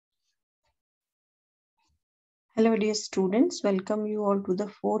Hello, dear students. Welcome you all to the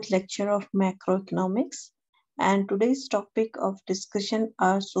fourth lecture of macroeconomics. And today's topic of discussion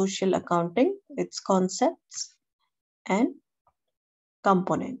are social accounting, its concepts and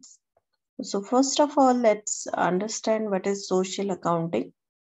components. So, first of all, let's understand what is social accounting,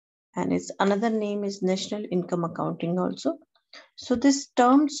 and its another name is national income accounting also. So, this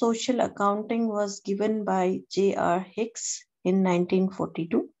term social accounting was given by J.R. Hicks in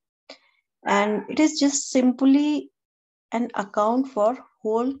 1942, and it is just simply an account for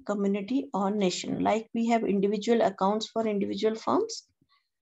whole community or nation. Like we have individual accounts for individual firms,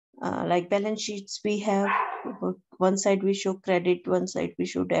 like balance sheets we have, one side we show credit, one side we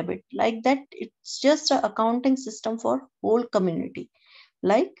show debit. Like that, it's just an accounting system for whole community,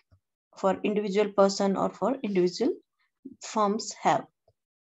 like for individual person or for individual firms have.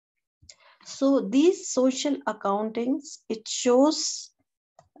 So these social accountings, it shows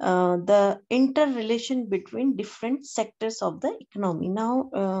the interrelation between different sectors of the economy.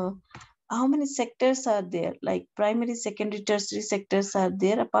 Now, how many sectors are there? Like primary, secondary, tertiary sectors are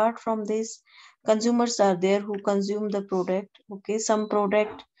there. Apart from this, consumers are there who consume the product. Okay, some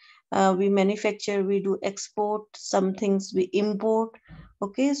product we manufacture, we do export. Some things we import.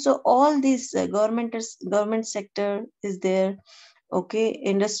 Okay, so all these government sector is there. Okay,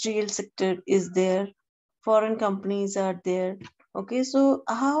 industrial sector is there. Foreign companies are there. Okay, so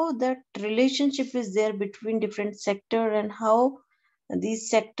how that relationship is there between different sector and how these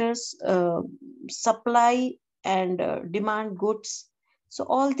sectors supply and demand goods. So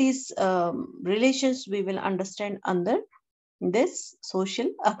all these relations we will understand under this social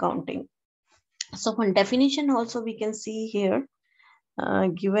accounting. So one definition also we can see here,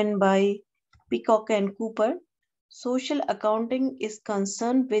 given by Peacock and Cooper. Social accounting is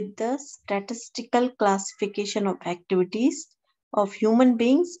concerned with the statistical classification of activities of human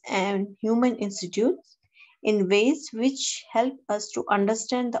beings and human institutes in ways which help us to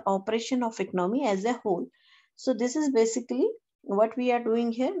understand the operation of economy as a whole. So this is basically what we are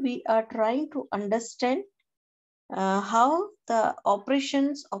doing here. We are trying to understand how the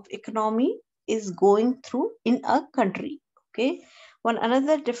operations of economy is going through in a country. Okay. One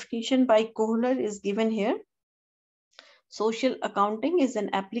another definition by Kohler is given here. Social accounting is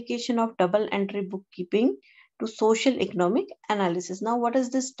an application of double entry bookkeeping to social economic analysis. Now, what is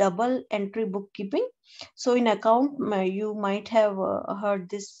this double entry bookkeeping? So, in account, you might have heard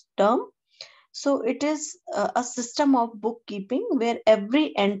this term. So, it is a system of bookkeeping where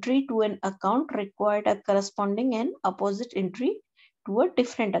every entry to an account required a corresponding and opposite entry to a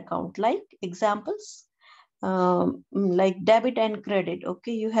different account. Like examples, like debit and credit.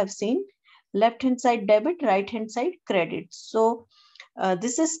 Okay, you have seen left hand side debit, right hand side credit. So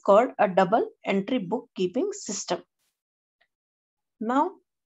this is called a double entry bookkeeping system. Now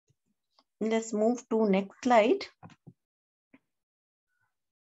let's move to next slide.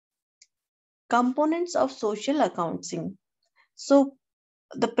 Components of social accounting. So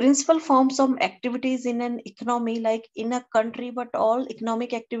the principal forms of activities in an economy, like in a country, but all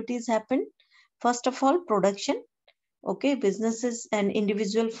economic activities happen. First of all, production. Okay, businesses and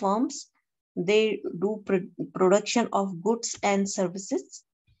individual firms, they do production of goods and services.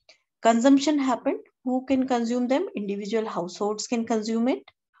 Consumption happened. Who can consume them? Individual households can consume it,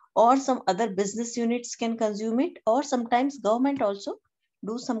 or some other business units can consume it, or sometimes government also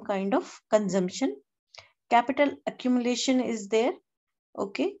do some kind of consumption. Capital accumulation is there.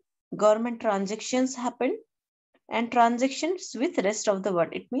 Okay, government transactions happen, and transactions with rest of the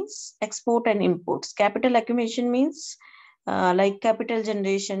world. It means export and imports. Capital accumulation means like capital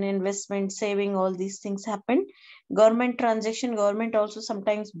generation, investment, saving, all these things happen. Government transaction, government also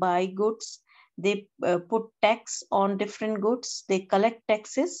sometimes buy goods. They put tax on different goods. They collect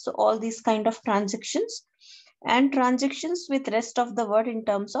taxes. So all these kind of transactions, and transactions with rest of the world in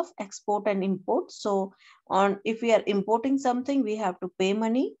terms of export and import. So on, if we are importing something, we have to pay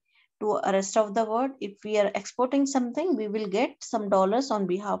money to rest of the world. If we are exporting something, we will get some dollars on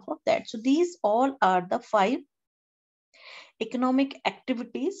behalf of that. So these all are the 5 economic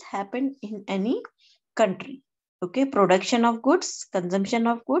activities happen in any country. Okay, production of goods, consumption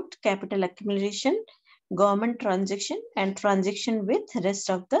of goods, capital accumulation, government transaction, and transaction with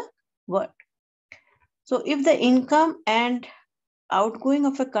rest of the world. So if the income and outgoing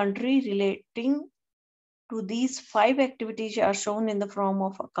of a country relating to these 5 activities are shown in the form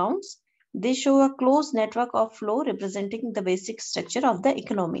of accounts, they show a closed network of flow representing the basic structure of the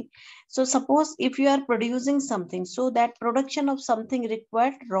economy. So suppose if you are producing something, so that production of something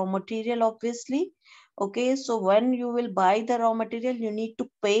required raw material, obviously, Okay, so when you will buy the raw material, you need to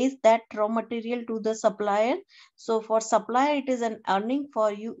pay that raw material to the supplier. So for supplier, it is an earning.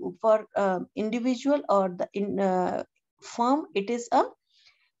 For you, for individual or the firm, it is a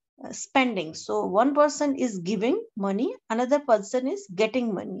spending. So one person is giving money, another person is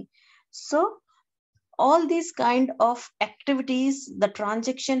getting money. So all these kind of activities, the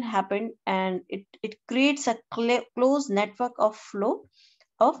transaction happen, and it creates a close network of flow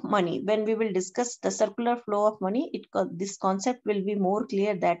of money. When we will discuss the circular flow of money, this concept will be more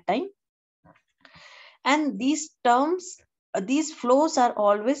clear that time. And these terms, these flows are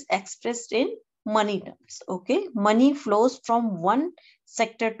always expressed in money terms. Okay, money flows from one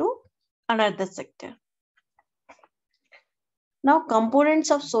sector to another sector. Now,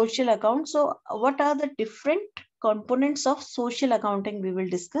 components of social account. So what are the different components of social accounting we will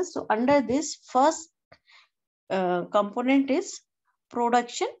discuss? So under this, first component is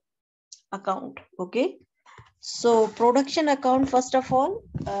production account. Okay, so production account, first of all,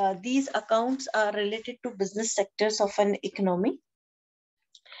 these accounts are related to business sectors of an economy,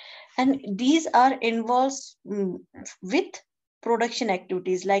 and these are involved with production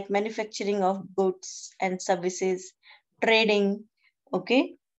activities like manufacturing of goods and services, trading.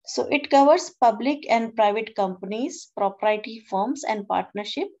 Okay, so it covers public and private companies, proprietary firms and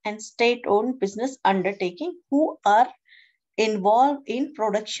partnership, and state-owned business undertaking who are involved in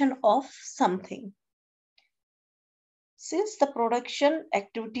production of something. Since the production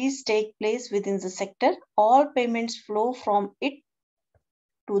activities take place within the sector, all payments flow from it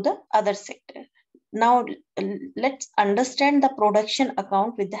to the other sector. Now, let's understand the production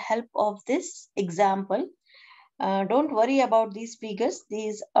account with the help of this example. Don't worry about these figures.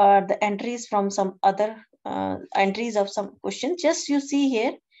 These are the entries from some other entries of some question. Just you see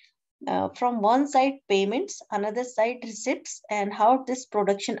here, from one side payments, another side receipts, and how this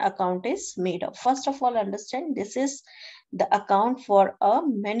production account is made of. First of all, understand this is the account for a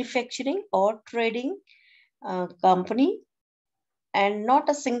manufacturing or trading company, and not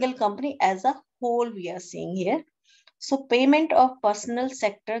a single company, as a whole we are seeing here. So payment of personal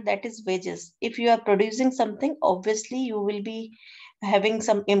sector, that is wages. If you are producing something, obviously you will be having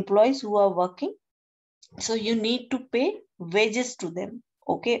some employees who are working. So you need to pay wages to them,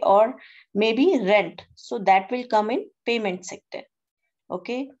 okay, or maybe rent. So that will come in payment sector,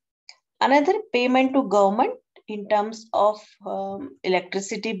 okay. Another, payment to government in terms of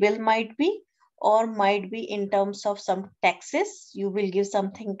electricity bill might be, or might be in terms of some taxes. You will give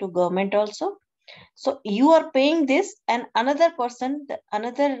something to government also. So you are paying this, and another person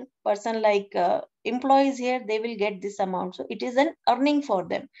like employees here, they will get this amount. So it is an earning for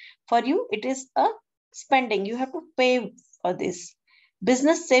them. For you, it is a spending. You have to pay for this.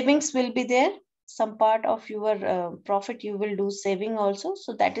 Business savings will be there. Some part of your profit you will do saving also.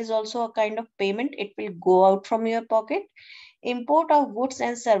 So that is also a kind of payment. It will go out from your pocket. Import of goods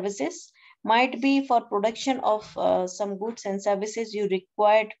and services might be for production of some goods and services. You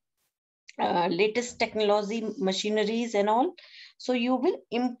required latest technology, machineries and all. So you will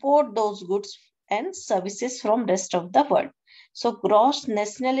import those goods and services from rest of the world. So gross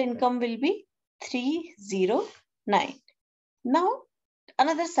national income will be 309. Now,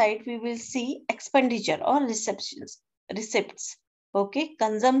 another side we will see expenditure or receipts. Okay,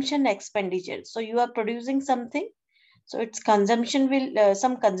 consumption expenditure. So you are producing something. So its consumption will,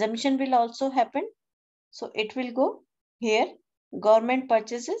 some consumption will also happen. So it will go here. Government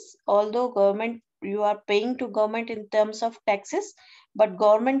purchases, although government, you are paying to government in terms of taxes, but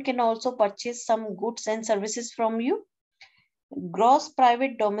government can also purchase some goods and services from you. Gross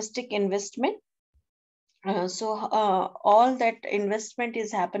private domestic investment. All that investment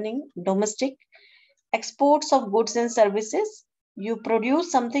is happening domestic. Exports of goods and services. You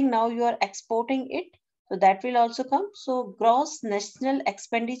produce something, now you are exporting it. So that will also come. So gross national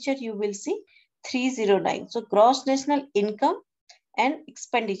expenditure, you will see 309. So gross national income and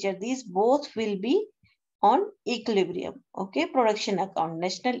expenditure, these both will be on equilibrium. Okay, production account,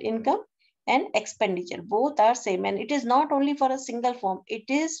 national income and expenditure, both are same. And it is not only for a single firm, it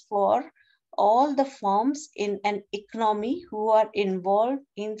is for all the firms in an economy who are involved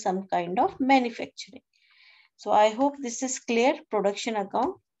in some kind of manufacturing. So I hope this is clear, production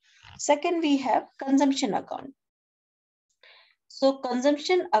account. Second, we have consumption account. So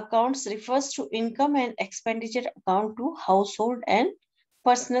consumption accounts refers to income and expenditure account to household and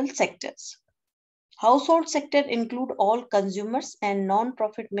personal sectors. Household sector include all consumers and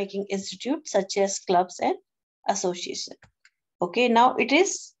non-profit making institutes such as clubs and associations. Okay, now it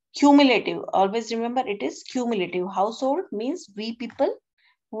is cumulative. Always remember, it is cumulative. Household means we people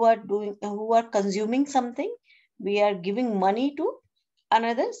who are consuming something. We are giving money to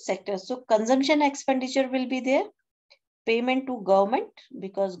another sector. So consumption expenditure will be there, payment to government,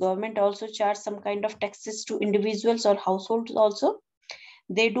 because government also charge some kind of taxes to individuals or households also.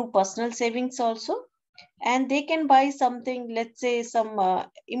 They do personal savings also, and they can buy something, let's say some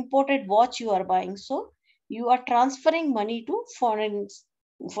imported watch you are buying, so you are transferring money to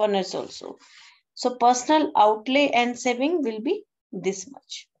foreigners also. So personal outlay and saving will be this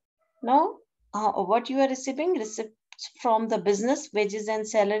much. Now what you are receiving, receipts from the business, wages and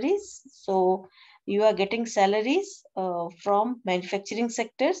salaries. So you are getting salaries from manufacturing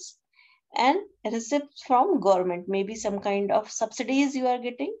sectors, and receipts from government, maybe some kind of subsidies you are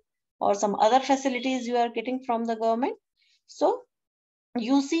getting or some other facilities you are getting from the government. So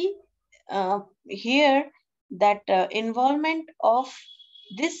you see here that involvement of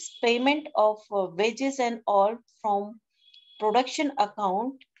this payment of wages and all from production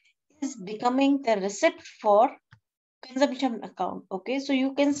account is becoming the receipt for consumption account. Okay, so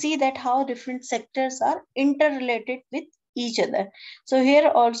you can see that how different sectors are interrelated with each other. So here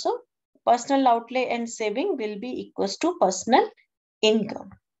also personal outlay and saving will be equals to personal income.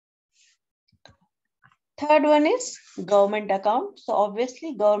 Third one is government account. So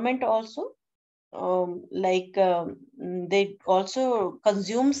obviously government also they also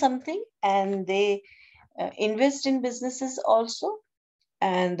consume something, and they invest in businesses also,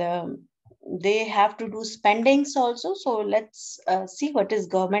 and they have to do spendings also. So let's see what is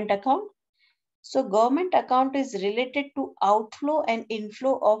government account. So government account is related to outflow and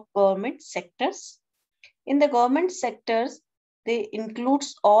inflow of government sectors. In the government sectors, they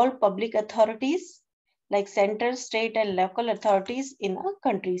includes all public authorities like center, state and local authorities in a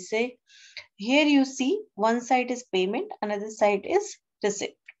country. Say here you see one side is payment, another side is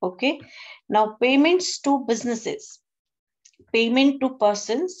receipt. Okay. Now payments to businesses, payment to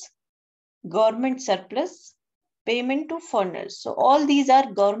persons, government surplus, payment to foreigners. So all these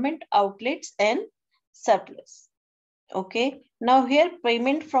are government outlets and surplus. Okay. Now here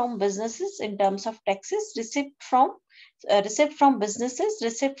payment from businesses in terms of taxes, receipt from businesses,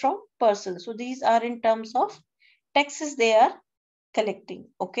 receipt from persons. So these are in terms of taxes they are collecting.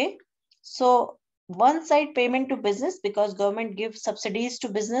 Okay. So one side payment to business, because government gives subsidies to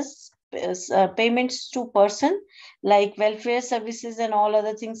business, payments to person like welfare services and all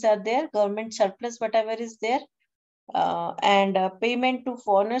other things are there, government surplus whatever is there, and payment to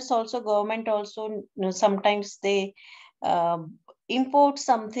foreigners also. Government also, you know, sometimes they uh, import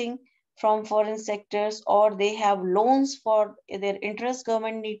something from foreign sectors, or they have loans for their interest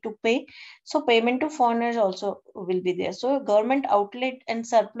government need to pay. So payment to foreigners also will be there. So government outlet and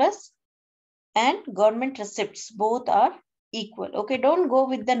surplus and government receipts both are equal. Okay, don't go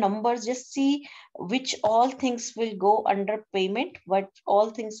with the numbers, just see which all things will go under payment, what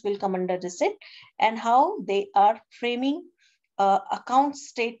all things will come under receipt, and how they are framing account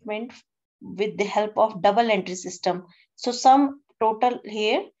statement with the help of double entry system. So some total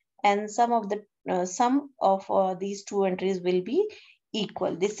here and some of these two entries will be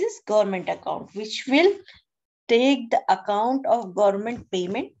equal. This is government account, which will take the account of government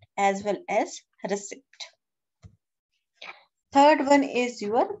payment as well as receipt. Third one is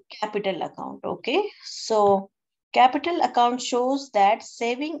your capital account. Okay, so capital account shows that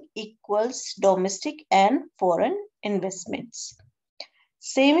saving equals domestic and foreign investments.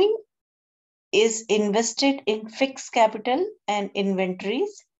 Saving is invested in fixed capital and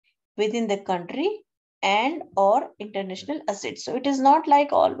inventories within the country and or international assets. So it is not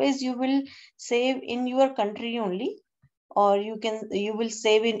like always you will save in your country only, or you will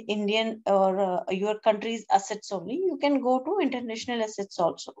save in Indian or your country's assets only. You can go to international assets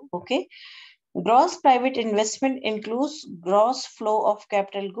also. Okay. Gross private investment includes gross flow of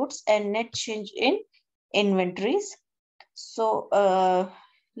capital goods and net change in inventories. So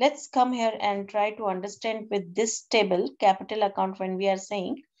let's come here and try to understand with this table capital account. When we are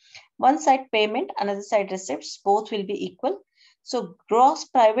saying one side payment, another side receipts, both will be equal. So gross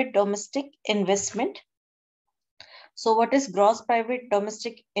private domestic investment. So what is gross private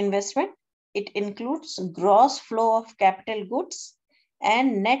domestic investment? It includes gross flow of capital goods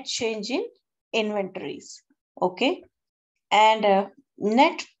and net change in inventories. Okay. And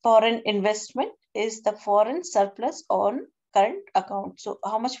net foreign investment is the foreign surplus on current account. So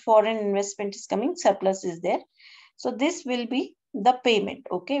how much foreign investment is coming, surplus is there. So this will be the payment,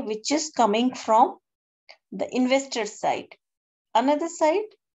 okay, which is coming from the investor side. Another side,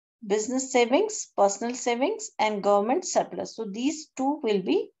 business savings, personal savings, and government surplus. So these two will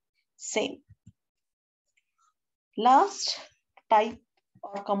be same. Last type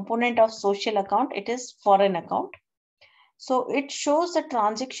or component of social account, it is foreign account. So it shows the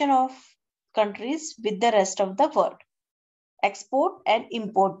transaction of countries with the rest of the world. export and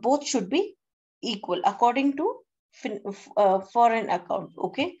import both should be equal according to foreign account.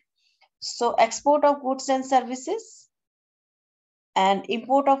 Okay. So export of goods and services and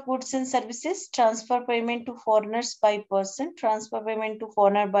import of goods and services, transfer payment to foreigners by person, transfer payment to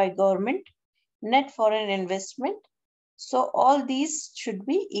foreigner by government, net foreign investment. So all these should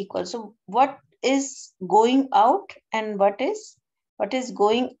be equal. So what is going out and what is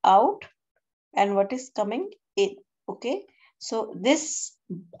going out and what is coming in. Okay. So this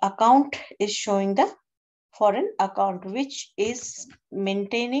account is showing the foreign account, which is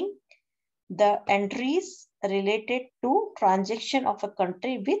maintaining the entries related to transaction of a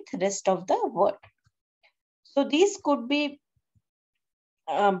country with rest of the world. So these could be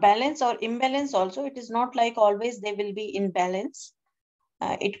balance or imbalance also. It is not like always they will be in balance.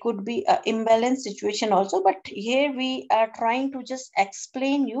 It could be an imbalance situation also, but here we are trying to just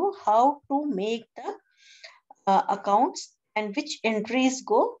explain you how to make the accounts and which entries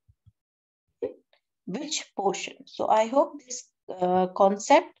go in which portion. So I hope this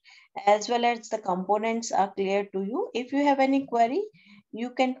concept as well as the components are clear to you. If you have any query, you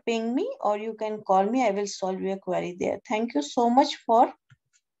can ping me or you can call me. I will solve your query there. Thank you so much for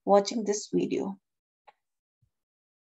watching this video.